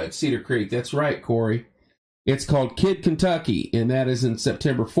at Cedar Creek. That's right, Corey. It's called Kid Kentucky, and that is in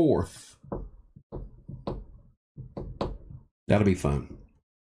September 4th. That'll be fun.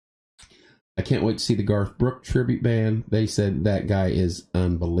 I can't wait to see the Garth Brooks tribute band. They said that guy is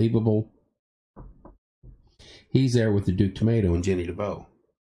unbelievable. He's there with the Duke Tomato and Jenny DeVoe.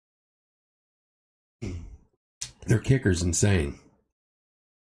 Their kicker's insane.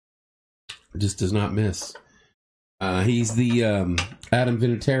 Just does not miss. He's the Adam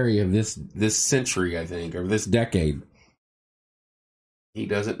Vinatieri of this century, I think, or this decade. He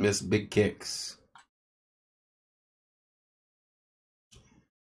doesn't miss big kicks.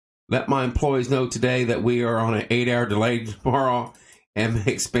 Let my employees know today that we are on an 8-hour delay tomorrow and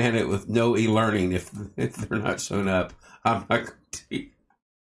may expand it with no e-learning if they're not showing up. I'm not going to.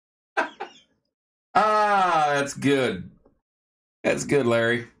 That's good. That's good,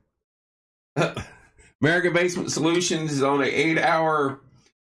 Larry. American Basement Solutions is on an 8-hour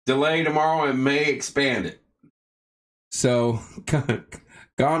delay tomorrow and may expand it. So,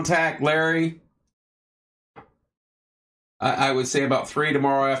 contact Larry. I would say about 3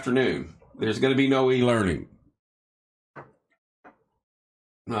 tomorrow afternoon. There's going to be no e-learning.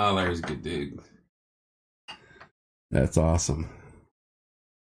 Oh, Larry's a good dude. That's awesome.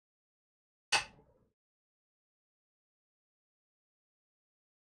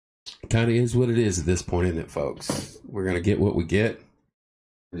 Kind of is what it is at this point, isn't it, folks? We're going to get what we get.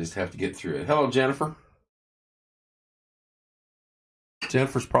 We just have to get through it. Hello, Jennifer.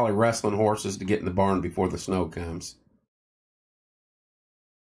 Jennifer's probably wrestling horses to get in the barn before the snow comes.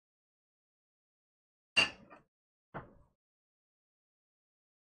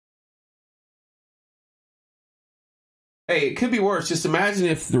 Hey, it could be worse. Just imagine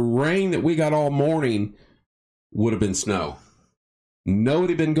if the rain that we got all morning would have been snow.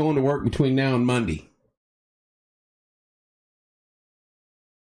 Nobody been going to work between now and Monday.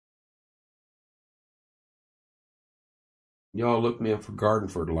 Y'all look me up for garden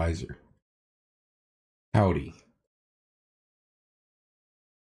fertilizer. Howdy.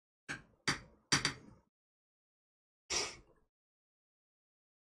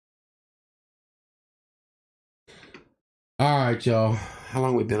 All right, y'all. How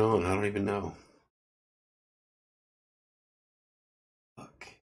long we been on? I don't even know. Look.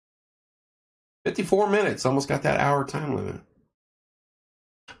 54 minutes. Almost got that hour time limit.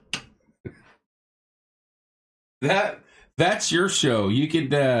 That's your show. You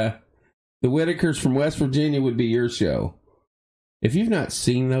could the Whitakers from West Virginia would be your show. If you've not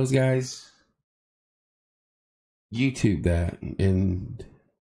seen those guys, YouTube that and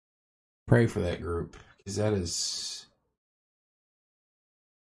pray for that group, because that is.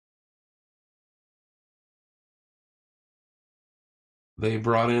 They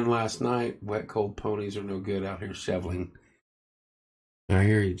brought in last night, wet, cold ponies are no good out here shoveling. I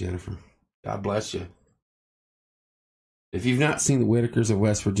hear you, Jennifer. God bless you. If you've not seen the Whitakers of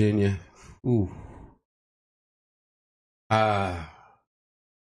West Virginia, ooh.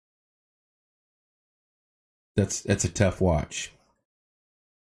 That's a tough watch.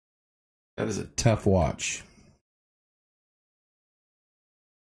 That is a tough watch.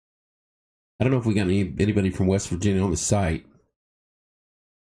 I don't know if we got anybody from West Virginia on the site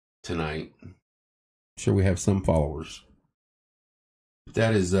tonight. I'm sure we have some followers.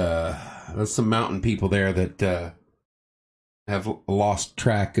 That is that's some mountain people there that have lost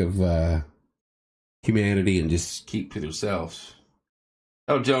track of humanity and just keep to themselves.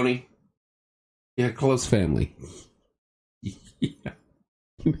 Oh, Joni. Yeah, close family. Yeah.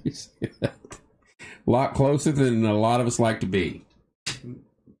 A lot closer than a lot of us like to be.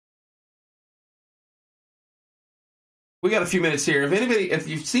 We got a few minutes here. If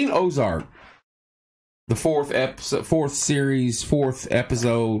you've seen Ozark, the fourth series, fourth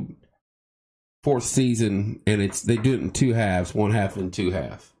episode, fourth season, and they do it in 2 halves, 1 half and 2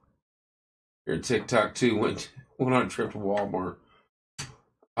 half. Your TikTok too went on a trip to Walmart.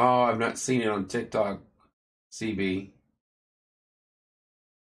 Oh, I've not seen it on TikTok, CB.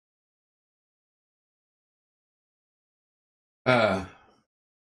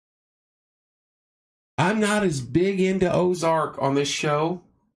 I'm not as big into Ozark on this show,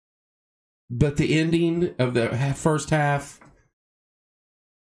 but the ending of the first half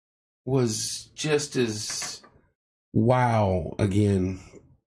was just as wow again.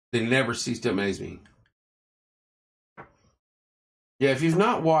 They never cease to amaze me. Yeah, if you've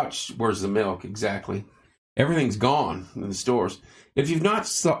not watched Where's the Milk, exactly. Everything's gone in the stores. If you've not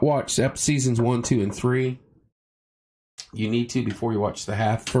watched seasons 1, 2, and 3, you need to before you watch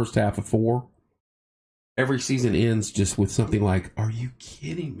the first half of 4. Every season ends just with something like, are you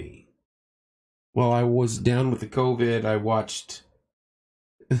kidding me? Well, I was down with the COVID. I watched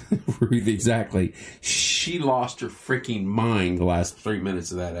Ruth, exactly. She lost her freaking mind the last 3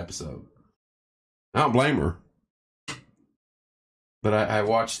 minutes of that episode. I don't blame her. But I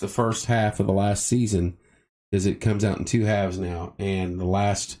watched the first half of the last season because it comes out in 2 halves now. And the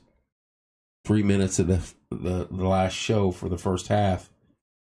last 3 minutes of the last show for the first half,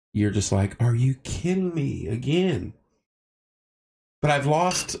 you're just like, are you kidding me again? But I've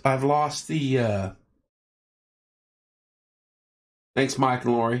lost the thanks, Mike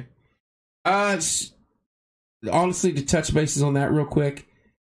and Lori. Honestly, to touch bases on that real quick,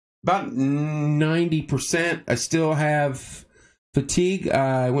 about 90%. I still have fatigue.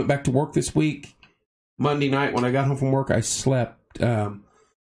 I went back to work this week. Monday night when I got home from work, I slept. We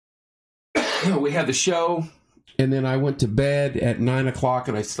had the show, and then I went to bed at 9 o'clock,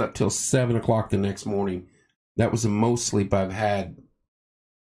 and I slept till 7 o'clock the next morning. That was the most sleep I've had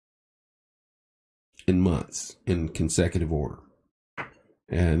in months in consecutive order.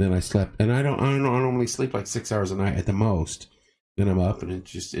 And then I slept, and I normally sleep like 6 hours a night at the most. Then I'm up, and it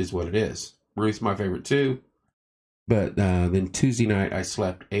just is what it is. Ruth's my favorite too. But then Tuesday night, I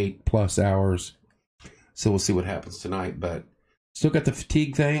slept 8+ hours. So we'll see what happens tonight. But still got the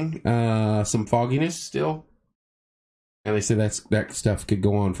fatigue thing, some fogginess still. And they say that stuff could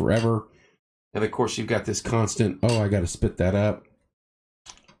go on forever. And of course, you've got this constant, I got to spit that up.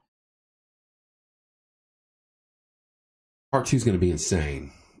 Part 2 is going to be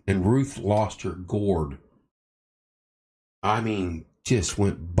insane. And Ruth lost her gourd. I mean, just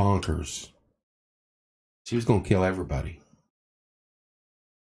went bonkers. She was going to kill everybody.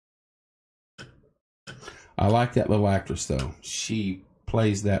 I like that little actress, though. She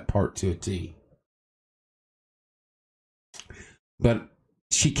plays that part to a T. But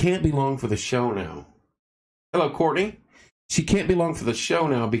she can't be long for the show now. Hello, Courtney. She can't be long for the show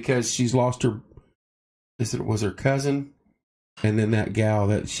now because she's lost her... Was her cousin? And then that gal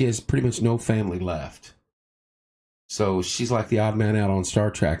that she has pretty much no family left. So she's like the odd man out on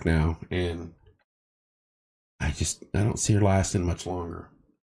Star Trek now. And I don't see her lasting much longer.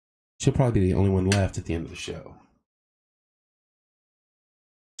 She'll probably be the only one left at the end of the show.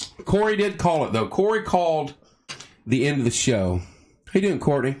 Corey did call it, though. Corey called the end of the show. How you doing,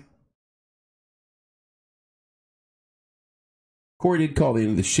 Courtney? Corey did call the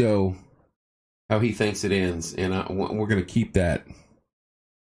end of the show how he thinks it ends, and we're going to keep that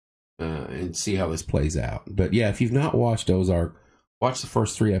and see how this plays out. But yeah, if you've not watched Ozark, watch the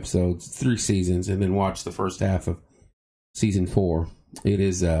first 3 episodes, 3 seasons, and then watch the first half of season 4. It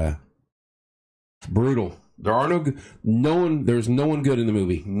is brutal. There are there's no one good in the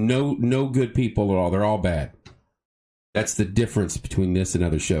movie. No good people at all. They're all bad. That's the difference between this and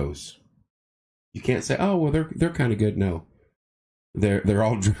other shows. You can't say, oh, well, they're kind of good. No. They're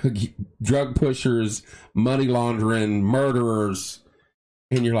all drug pushers, money laundering, murderers,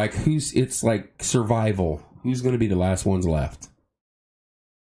 and you're like, it's like survival. Who's going to be the last ones left?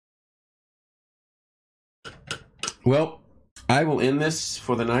 Well, I will end this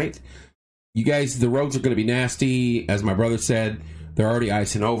for the night. You guys, the roads are going to be nasty. As my brother said, they're already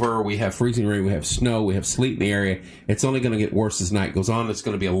icing over. We have freezing rain. We have snow. We have sleet in the area. It's only going to get worse as night goes on. It's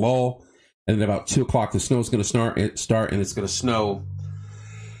going to be a lull. And then about 2 o'clock, the snow is going to start, and it's going to snow.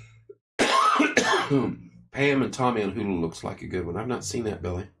 Pam and Tommy on Hulu looks like a good one. I've not seen that,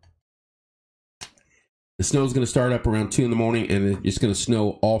 Billy. The snow is going to start up around 2 in the morning, and it's going to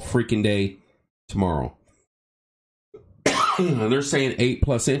snow all freaking day tomorrow. They're saying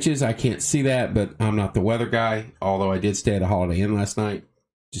 8+ inches. I can't see that, but I'm not the weather guy, although I did stay at a Holiday Inn last night.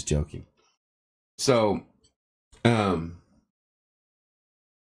 Just joking. So,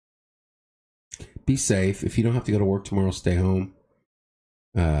 be safe. If you don't have to go to work tomorrow, stay home.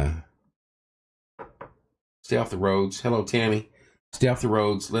 Stay off the roads. Hello, Tammy. Stay off the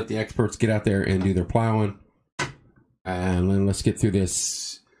roads. Let the experts get out there and do their plowing. And then let's get through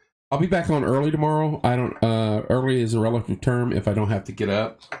this. I'll be back on early tomorrow. Early is a relative term if I don't have to get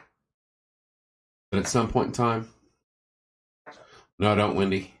up. But at some point in time. No, don't,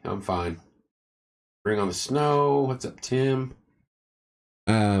 Wendy. I'm fine. Bring on the snow. What's up, Tim?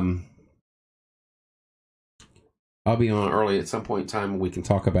 I'll be on early at some point in time. We can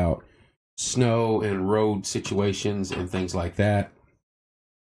talk about snow and road situations and things like that.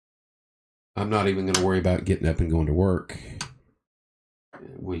 I'm not even going to worry about getting up and going to work.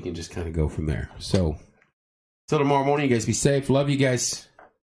 We can just kind of go from there. So Till tomorrow morning, you guys be safe. Love you guys.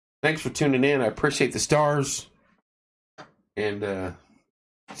 Thanks for tuning in. I appreciate the stars. And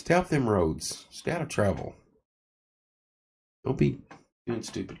stay off them roads. Stay out of trouble. Don't be doing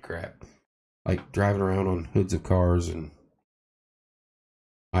stupid crap. Like driving around on hoods of cars and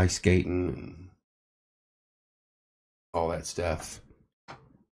ice skating and all that stuff.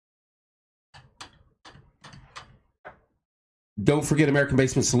 Don't forget American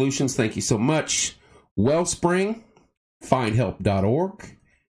Basement Solutions. Thank you so much. Wellspring, findhelp.org.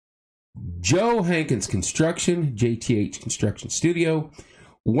 Joe Hankins Construction, JTH Construction Studio.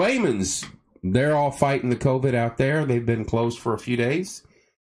 Wayman's, they're all fighting the COVID out there. They've been closed for a few days.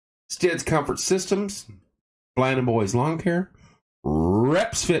 Stead's Comfort Systems, Blind Boys Lawn Care,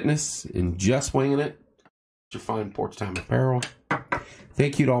 Reps Fitness, and Just Winging It. Your fine porch time apparel.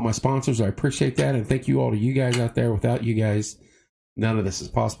 Thank you to all my sponsors. I appreciate that. And thank you all to you guys out there. Without you guys, none of this is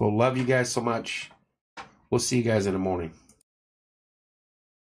possible. Love you guys so much. We'll see you guys in the morning.